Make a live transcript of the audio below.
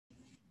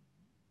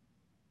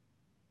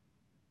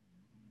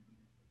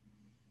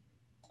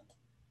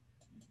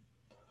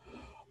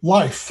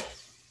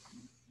Life,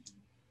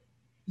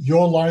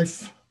 your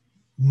life,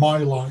 my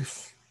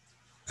life,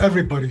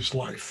 everybody's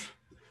life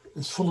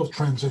is full of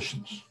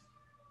transitions.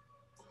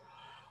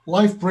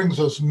 Life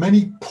brings us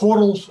many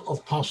portals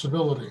of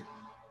possibility,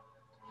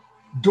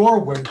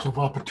 doorways of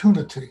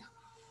opportunity.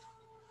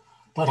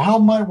 But how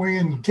might we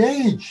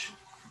engage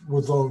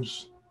with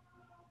those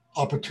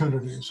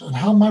opportunities? And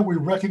how might we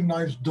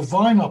recognize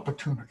divine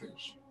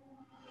opportunities?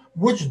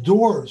 Which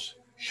doors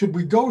should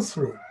we go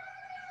through?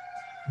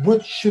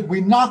 Which should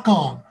we knock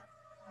on?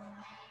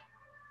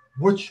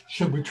 Which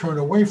should we turn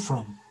away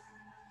from?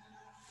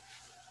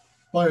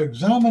 By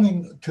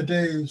examining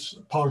today's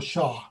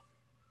Parsha,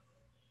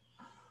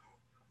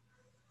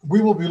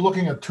 we will be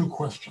looking at two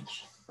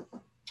questions.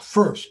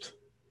 First,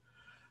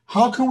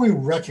 how can we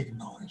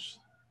recognize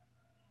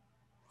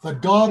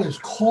that God is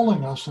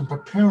calling us and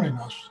preparing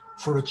us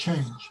for a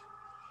change,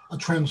 a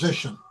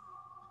transition,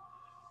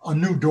 a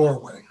new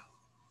doorway?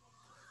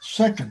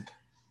 Second,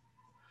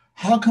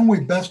 how can we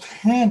best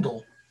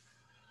handle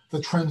the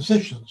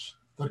transitions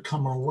that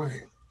come our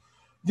way?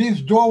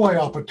 These doorway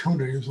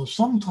opportunities are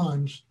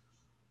sometimes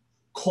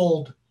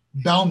called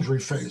boundary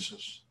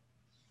phases.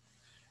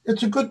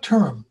 It's a good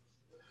term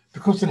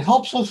because it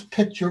helps us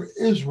picture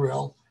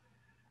Israel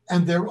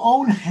and their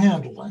own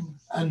handling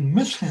and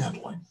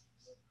mishandling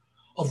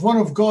of one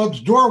of God's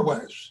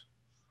doorways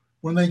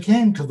when they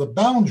came to the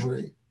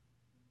boundary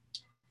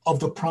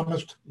of the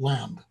promised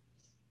land.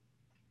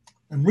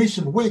 In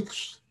recent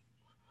weeks,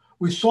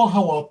 we saw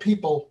how our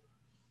people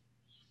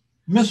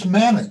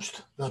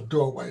mismanaged that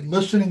doorway,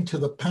 listening to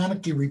the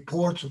panicky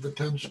reports of the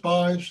 10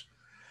 spies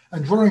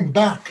and drawing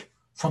back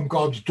from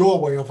God's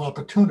doorway of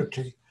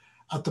opportunity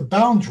at the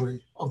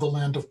boundary of the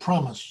land of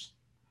promise.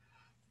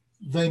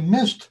 They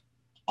missed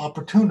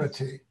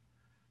opportunity,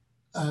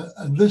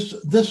 and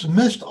this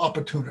missed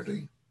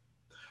opportunity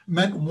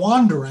meant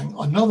wandering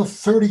another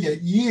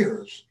 38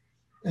 years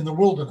in the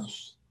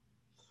wilderness.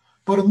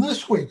 But in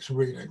this week's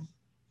reading,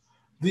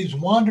 these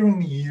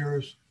wandering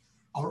years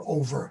are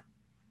over.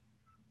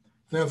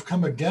 They have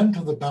come again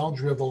to the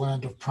boundary of the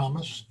land of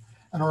promise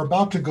and are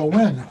about to go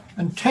in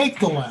and take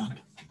the land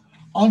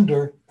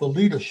under the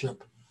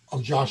leadership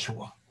of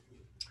Joshua.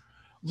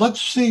 Let's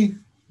see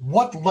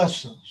what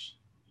lessons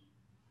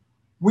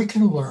we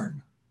can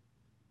learn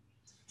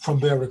from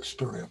their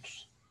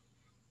experience.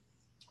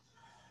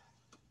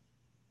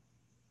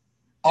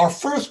 Our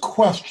first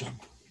question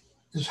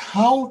is,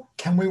 how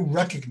can we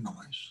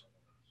recognize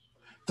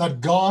that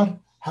God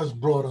has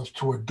brought us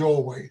to a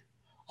doorway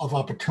of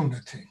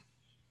opportunity?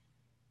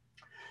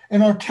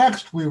 In our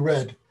text we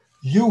read,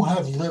 "You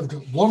have lived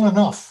long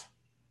enough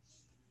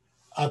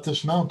at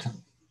this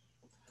mountain."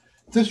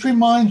 This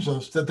reminds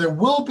us that there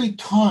will be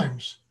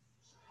times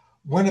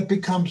when it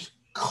becomes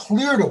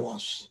clear to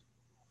us,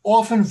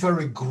 often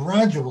very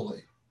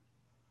gradually,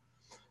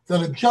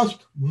 that it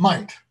just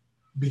might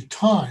be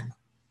time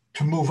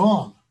to move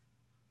on.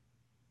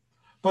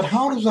 But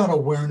how does that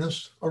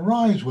awareness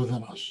arise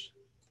within us?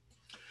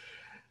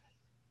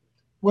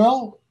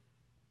 Well,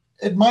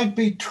 it might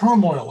be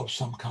turmoil of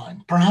some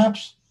kind,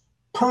 perhaps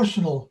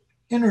personal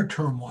inner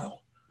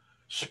turmoil,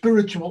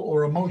 spiritual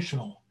or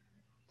emotional,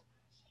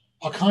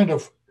 a kind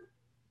of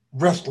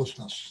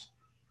restlessness.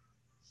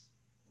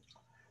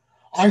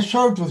 I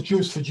served with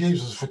Jews for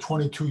Jesus for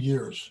 22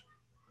 years.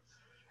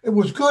 It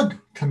was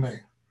good to me.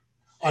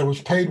 I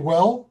was paid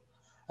well,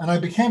 and I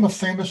became a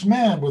famous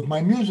man with my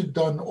music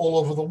done all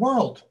over the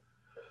world.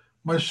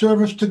 My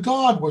service to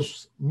God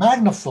was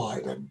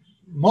magnified and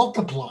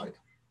multiplied.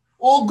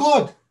 All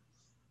good.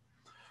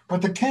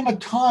 But there came a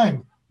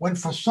time when,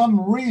 for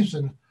some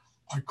reason,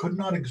 I could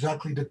not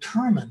exactly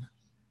determine,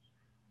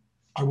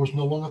 I was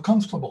no longer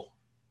comfortable.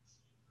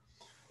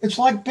 It's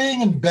like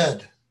being in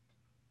bed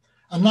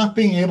and not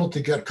being able to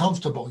get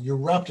comfortable. You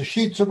wrap the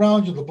sheets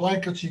around you, the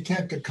blankets, you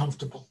can't get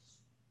comfortable.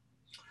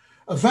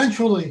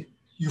 Eventually,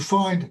 you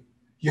find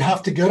you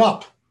have to get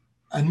up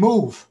and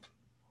move,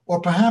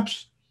 or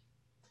perhaps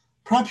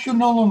you're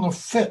no longer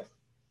fit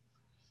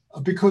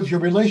because your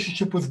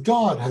relationship with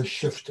God has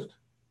shifted.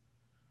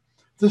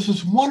 This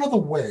is one of the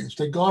ways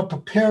that God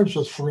prepares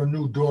us for a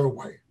new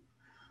doorway.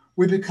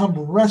 We become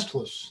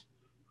restless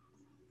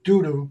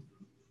due to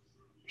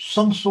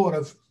some sort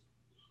of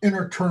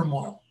inner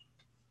turmoil.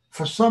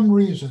 For some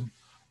reason,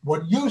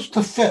 what used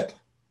to fit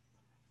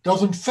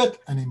doesn't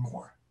fit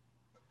anymore.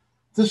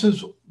 This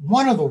is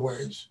one of the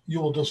ways you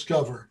will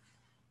discover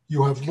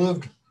you have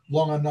lived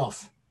long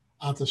enough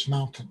at this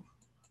mountain.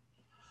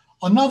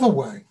 Another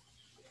way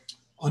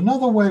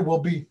will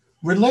be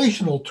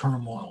relational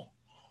turmoil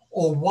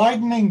or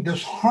widening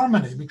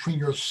disharmony between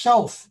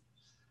yourself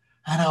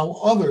and how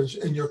others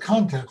in your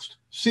context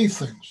see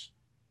things.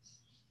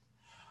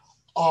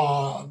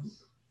 I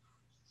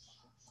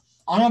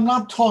am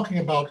not talking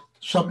about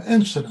some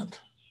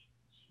incident,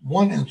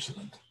 one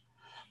incident,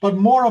 but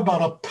more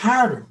about a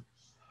pattern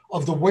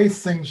of the way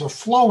things are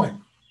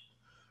flowing.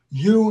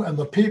 You and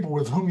the people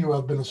with whom you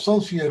have been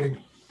associating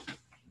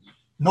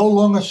no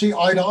longer see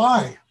eye to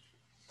eye.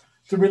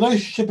 The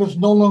relationship is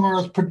no longer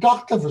as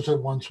productive as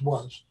it once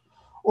was.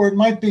 Or it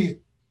might be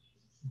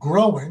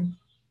growing,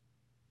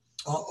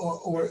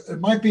 or it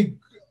might be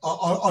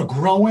a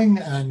growing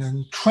and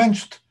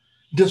entrenched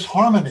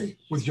disharmony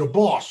with your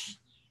boss.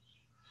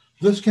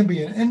 This can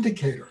be an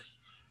indicator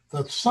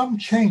that some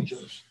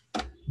changes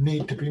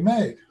need to be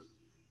made.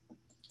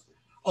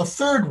 A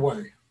third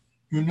way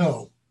you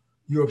know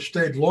you have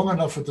stayed long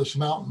enough at this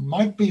mountain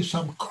might be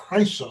some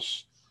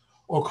crisis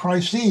or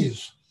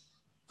crises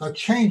that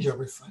change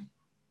everything.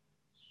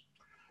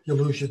 You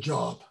lose your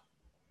job.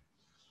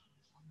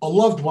 A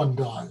loved one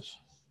dies.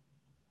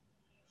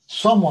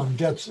 Someone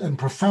gets in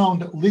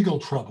profound legal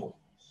trouble.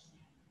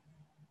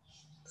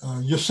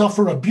 You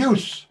suffer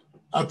abuse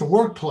at the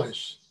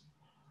workplace,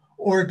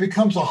 or it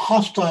becomes a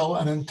hostile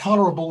and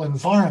intolerable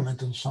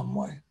environment in some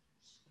way.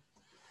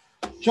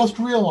 Just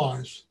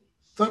realize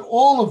that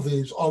all of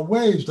these are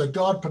ways that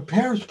God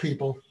prepares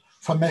people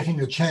for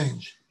making a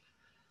change.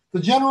 The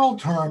general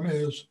term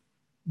is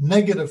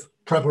negative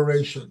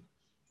preparation.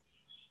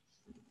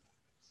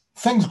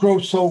 Things grow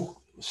so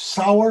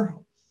sour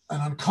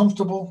and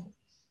uncomfortable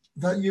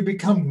that you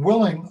become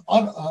willing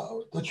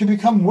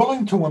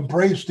to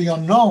embrace the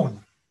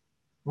unknown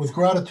with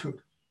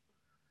gratitude.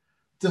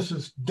 This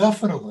is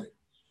definitely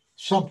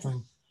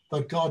something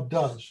that God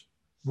does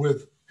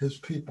with his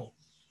people.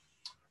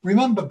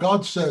 Remember,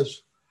 God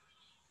says,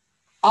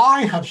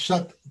 I have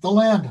set the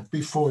land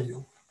before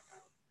you.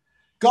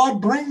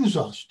 God brings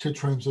us to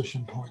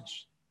transition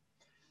points.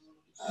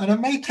 And it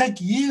may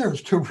take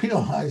years to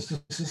realize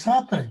this is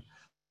happening.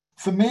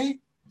 For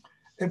me,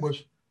 it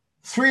was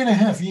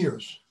 3.5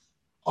 years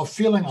of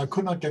feeling I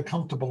could not get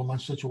comfortable in my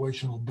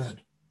situational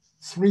bed.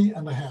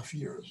 3.5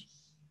 years.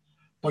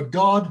 But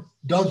God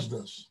does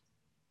this.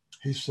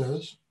 He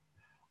says,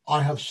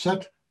 I have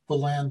set the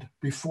land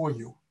before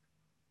you.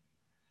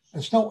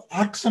 It's no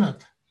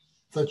accident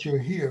that you're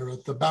here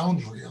at the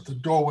boundary, at the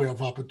doorway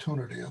of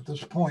opportunity, at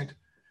this point,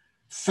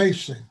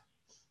 facing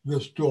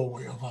this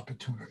doorway of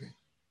opportunity.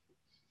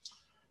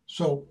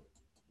 So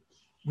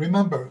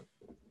remember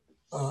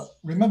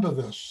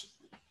this.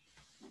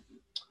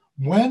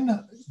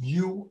 When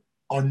you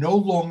are no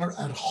longer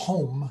at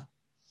home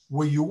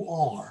where you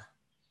are,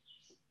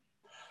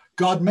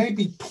 God may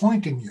be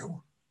pointing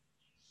you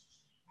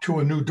to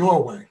a new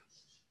doorway.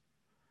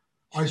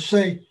 I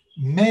say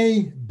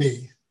may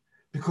be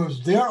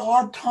because there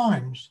are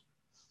times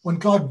when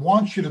God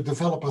wants you to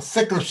develop a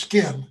thicker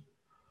skin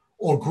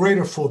or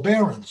greater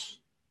forbearance.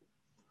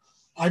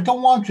 I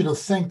don't want you to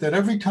think that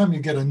every time you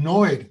get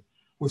annoyed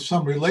with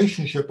some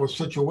relationship or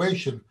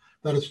situation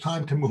that it's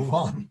time to move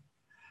on.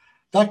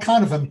 That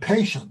kind of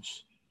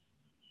impatience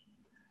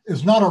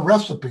is not a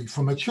recipe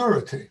for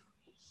maturity.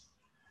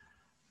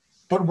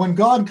 But when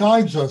God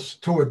guides us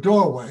to a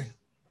doorway,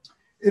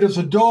 it is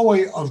a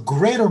doorway of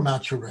greater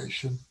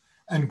maturation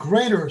and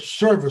greater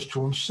service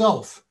to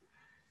himself.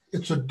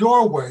 It's a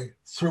doorway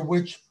through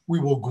which we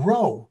will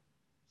grow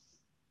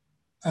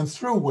and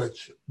through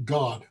which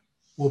God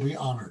will be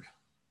honored.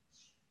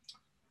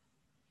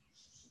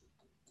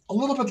 A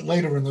little bit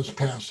later in this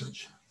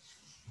passage,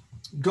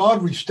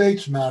 God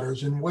restates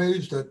matters in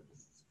ways that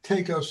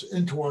take us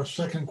into our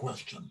second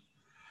question.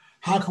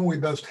 How can we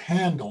best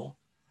handle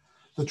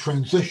the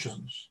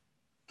transitions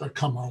that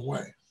come our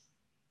way?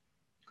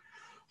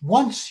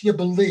 Once you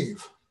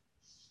believe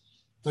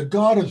that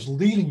God is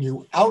leading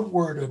you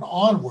outward and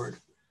onward,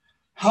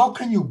 how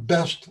can you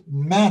best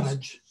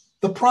manage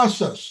the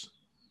process?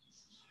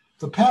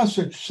 The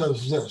passage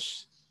says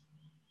this,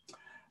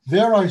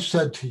 there I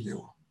said to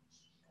you,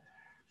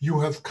 you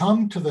have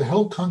come to the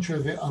hill country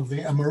of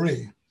the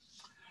Amorrhei,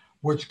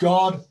 which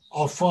God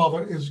our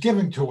Father is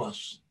giving to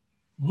us.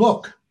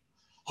 Look,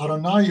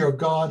 Adonai your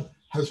God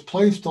has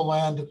placed the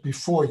land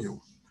before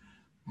you.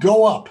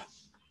 Go up,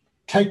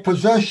 take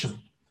possession,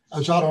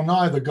 as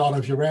Adonai, the God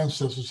of your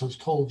ancestors, has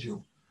told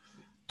you.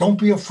 Don't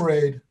be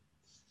afraid.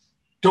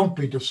 Don't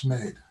be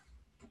dismayed.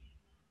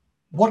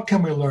 What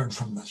can we learn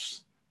from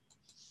this?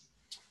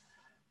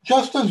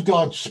 Just as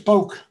God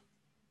spoke,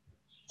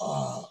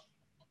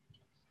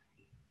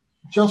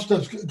 just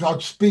as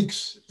God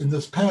speaks in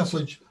this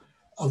passage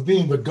of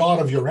being the God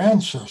of your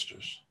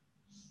ancestors,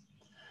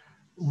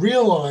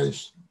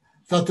 realize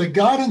that the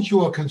guidance you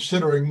are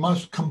considering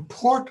must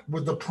comport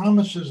with the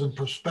promises and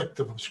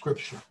perspective of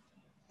Scripture.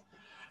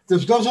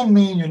 This doesn't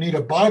mean you need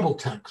a Bible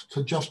text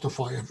to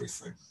justify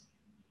everything.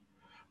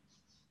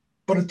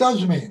 But it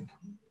does mean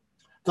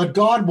that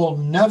God will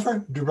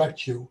never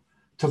direct you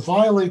to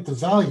violate the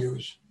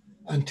values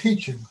and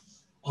teaching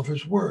of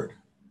his word.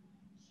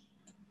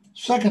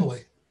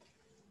 Secondly,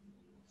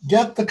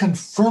 get the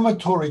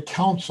confirmatory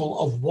counsel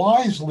of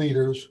wise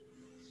leaders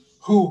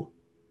who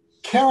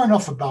care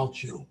enough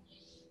about you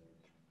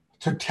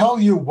to tell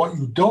you what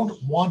you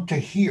don't want to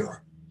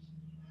hear,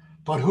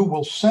 but who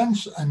will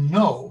sense and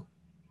know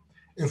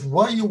if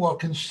what you are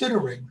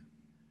considering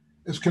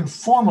is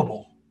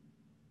conformable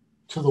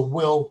to the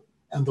will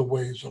and the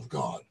ways of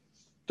God.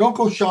 Don't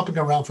go shopping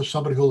around for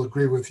somebody who will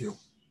agree with you.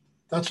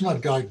 That's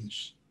not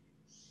guidance.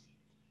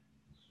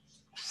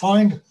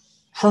 Find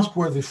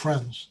trustworthy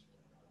friends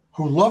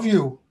who love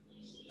you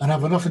and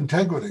have enough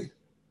integrity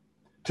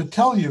to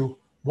tell you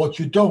what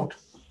you don't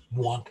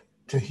want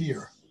to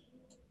hear.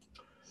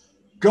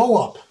 Go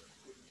up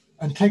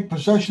and take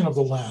possession of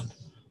the land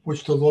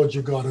which the Lord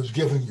your God has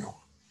given you.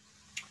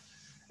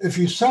 If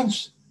you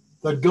sense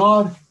that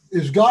God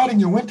is guiding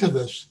you into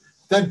this,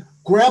 then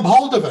grab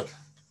hold of it.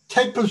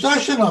 Take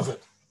possession of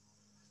it.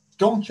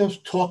 Don't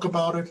just talk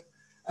about it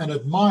and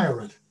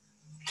admire it.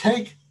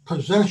 Take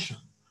possession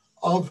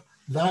of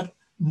that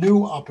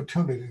new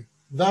opportunity,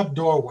 that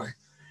doorway.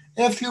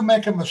 If you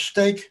make a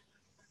mistake,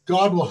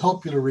 God will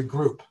help you to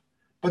regroup.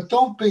 But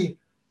don't be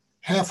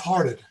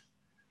half-hearted.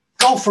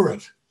 Go for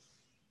it.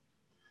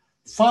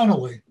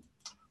 Finally,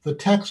 the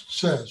text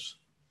says,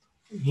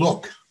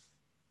 look.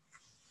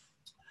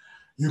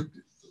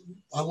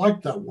 I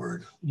like that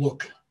word,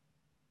 look.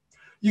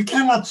 You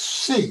cannot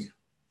see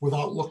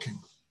without looking.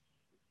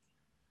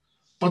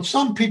 But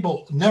some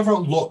people never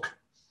look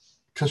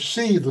to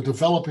see the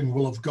developing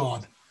will of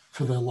God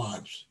for their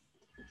lives.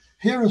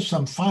 Here is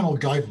some final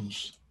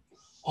guidance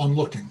on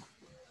looking.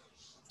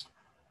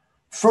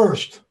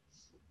 First,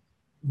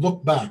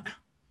 look back.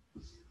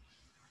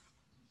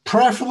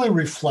 Prayerfully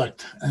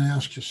reflect and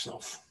ask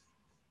yourself,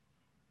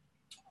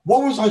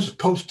 what was I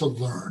supposed to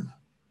learn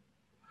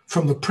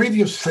from the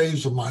previous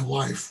phase of my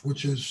life,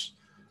 which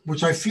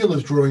I feel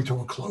is drawing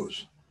to a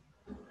close?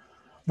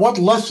 What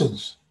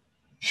lessons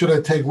should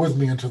I take with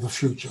me into the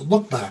future?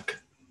 Look back.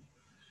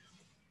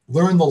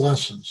 Learn the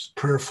lessons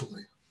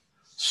prayerfully.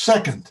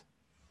 Second,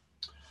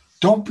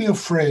 don't be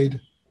afraid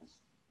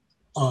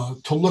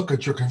to look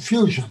at your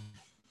confusion.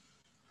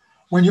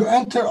 When you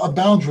enter a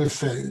boundary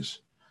phase,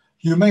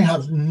 you may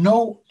have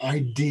no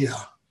idea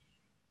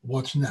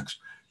what's next.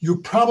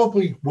 You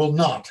probably will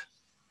not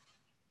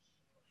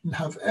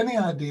have any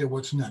idea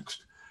what's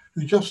next.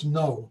 You just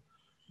know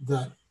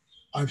that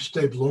I've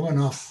stayed long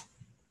enough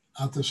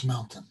at this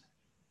mountain.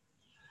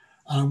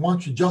 And I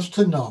want you just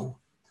to know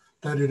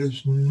that it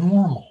is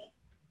normal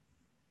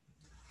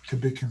to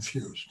be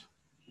confused.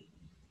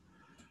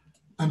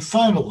 And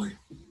finally,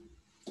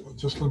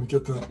 just let me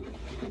get that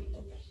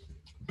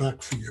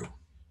back for you.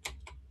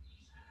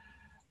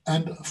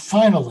 And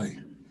finally,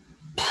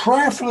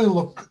 prayerfully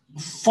look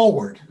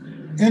forward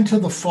into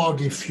the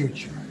foggy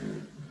future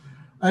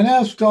and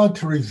ask God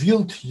to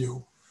reveal to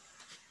you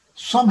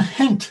some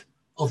hint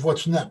of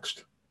what's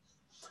next.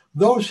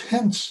 Those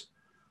hints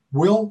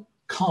will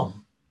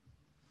come.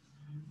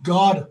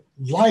 God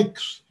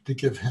likes to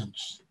give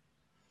hints.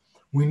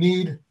 We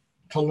need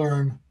to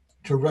learn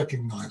to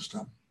recognize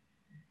them.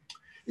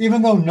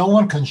 Even though no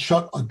one can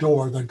shut a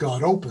door that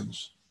God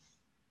opens,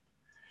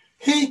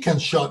 He can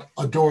shut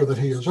a door that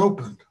He has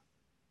opened.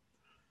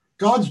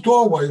 God's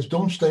doorways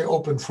don't stay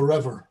open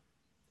forever.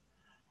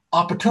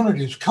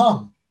 Opportunities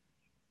come,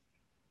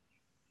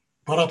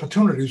 but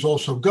opportunities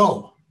also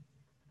go.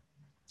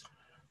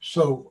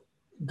 So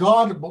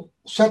God will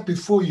set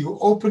before you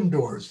open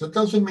doors. That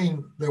doesn't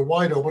mean they're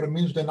wide open. It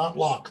means they're not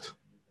locked.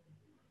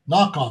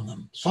 Knock on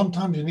them.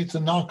 Sometimes you need to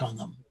knock on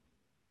them.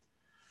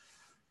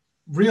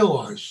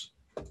 Realize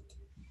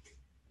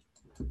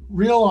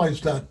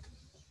that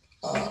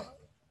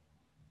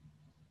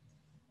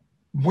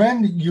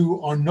when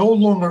you are no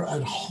longer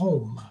at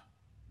home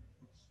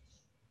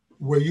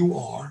where you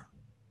are,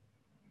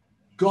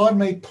 God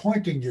may be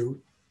pointing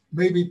you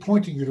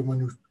to a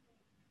new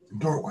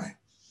doorway.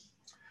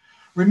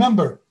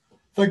 Remember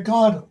that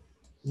God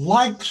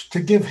likes to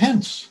give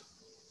hints.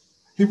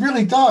 He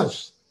really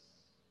does.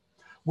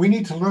 We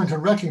need to learn to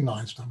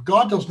recognize them.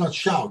 God does not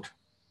shout.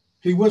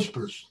 He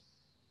whispers.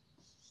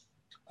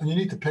 And you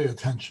need to pay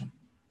attention.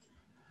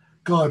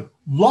 God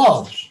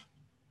loves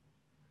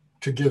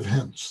to give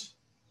hints.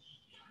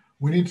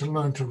 We need to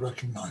learn to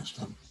recognize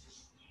them.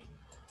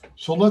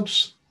 So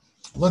let's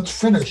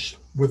finish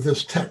with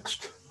this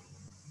text.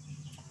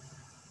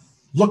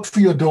 Look for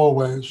your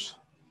doorways,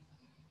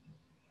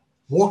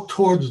 walk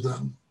towards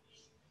them,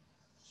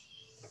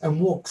 and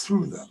walk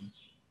through them.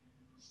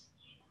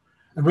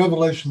 In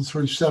Revelation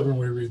 3:7,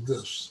 we read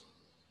this.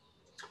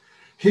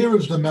 Here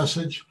is the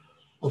message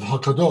of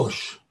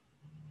HaKadosh,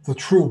 the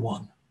true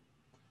one,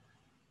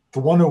 the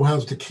one who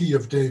has the key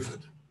of David,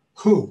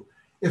 who,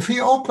 if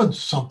he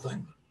opens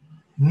something,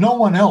 no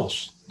one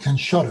else can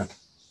shut it.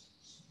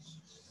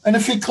 And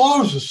if he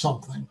closes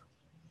something,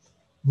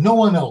 no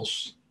one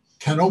else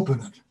can open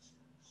it.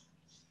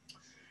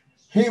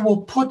 He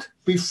will put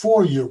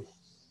before you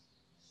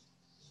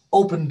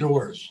open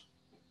doors.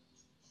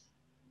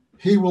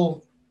 He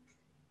will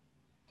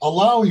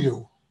allow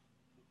you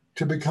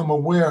to become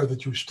aware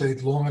that you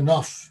stayed long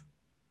enough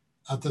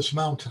at this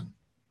mountain.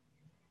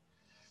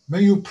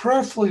 May you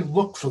prayerfully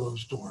look for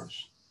those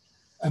doors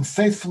and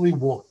faithfully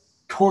walk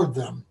toward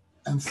them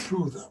and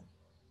through them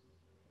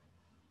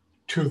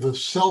to the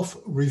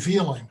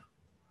self-revealing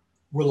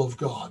will of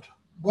God.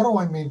 What do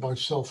I mean by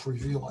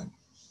self-revealing?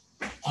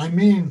 I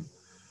mean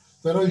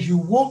that as you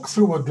walk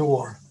through a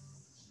door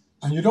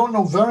and you don't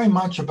know very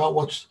much about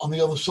what's on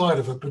the other side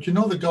of it, but you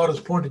know that God has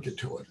pointed you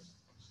to it.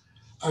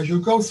 As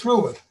you go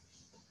through it,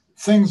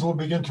 things will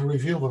begin to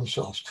reveal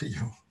themselves to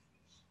you.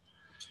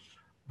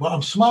 But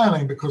I'm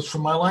smiling because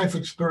from my life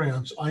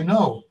experience, I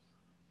know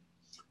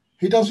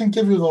He doesn't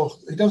give you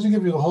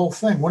the whole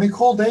thing. When he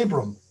called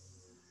Abram,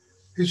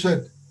 he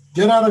said,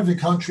 "Get out of your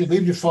country,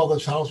 leave your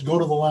father's house, go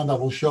to the land I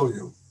will show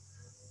you."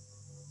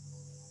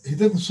 He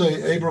didn't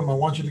say, "Abram, I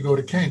want you to go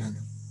to Canaan."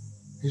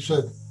 He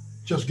said,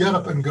 "Just get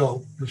up and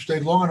go. You've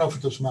stayed long enough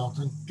at this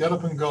mountain. Get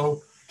up and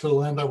go to the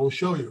land I will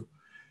show you."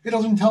 He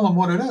doesn't tell him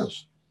what it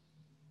is.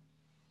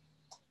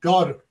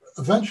 God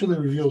eventually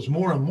reveals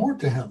more and more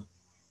to him.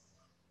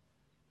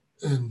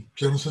 In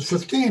Genesis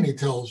 15, he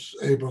tells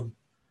Abram,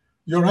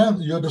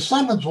 your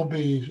descendants will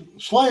be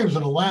slaves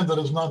in a land that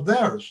is not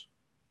theirs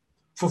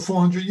for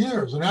 400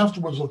 years, and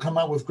afterwards they'll come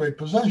out with great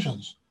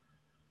possessions.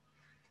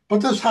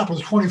 But this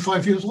happens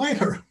 25 years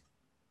later.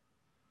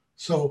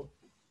 So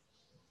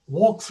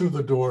walk through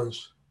the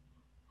doors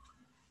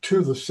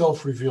to the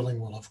self-revealing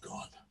will of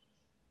God.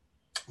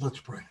 Let's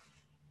pray.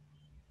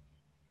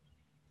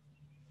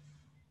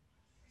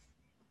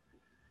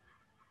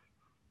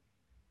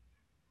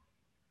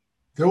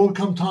 There will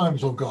come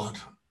times, oh God,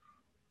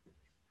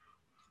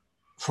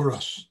 for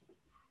us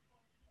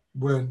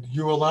when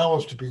you allow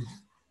us to be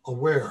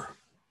aware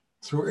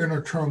through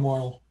inner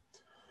turmoil,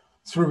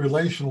 through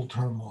relational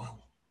turmoil,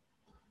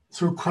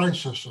 through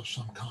crisis of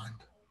some kind,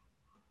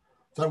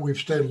 that we've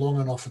stayed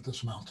long enough at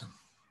this mountain.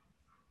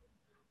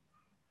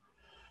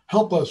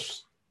 Help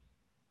us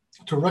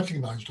to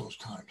recognize those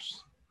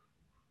times.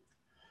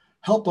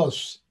 Help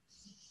us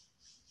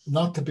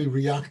not to be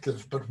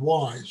reactive, but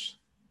wise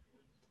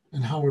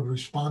in how we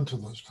respond to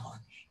those times.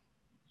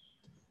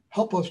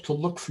 Help us to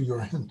look for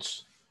your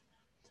hints.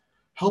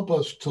 Help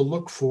us to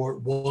look for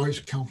wise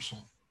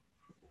counsel.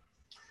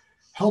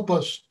 Help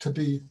us to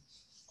be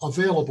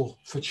available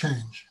for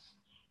change,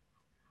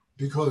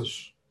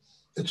 because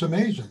it's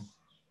amazing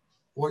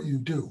what you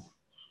do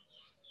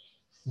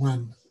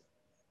when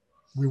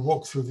we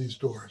walk through these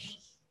doors.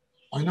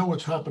 I know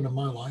what's happened in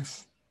my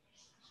life.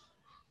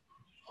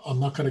 I'm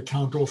not going to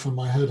count off in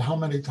my head how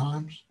many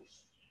times,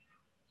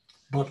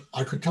 but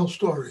I could tell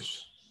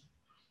stories.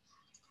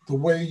 The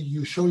way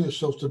you show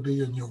yourself to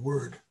be in your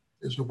word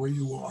is the way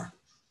you are.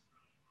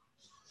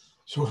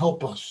 So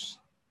help us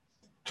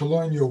to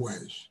learn your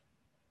ways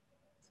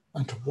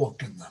and to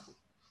walk in them.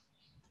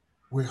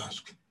 We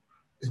ask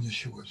in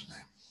Yeshua's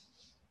name.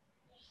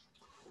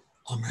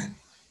 Amen.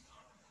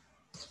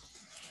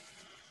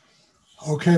 Okay.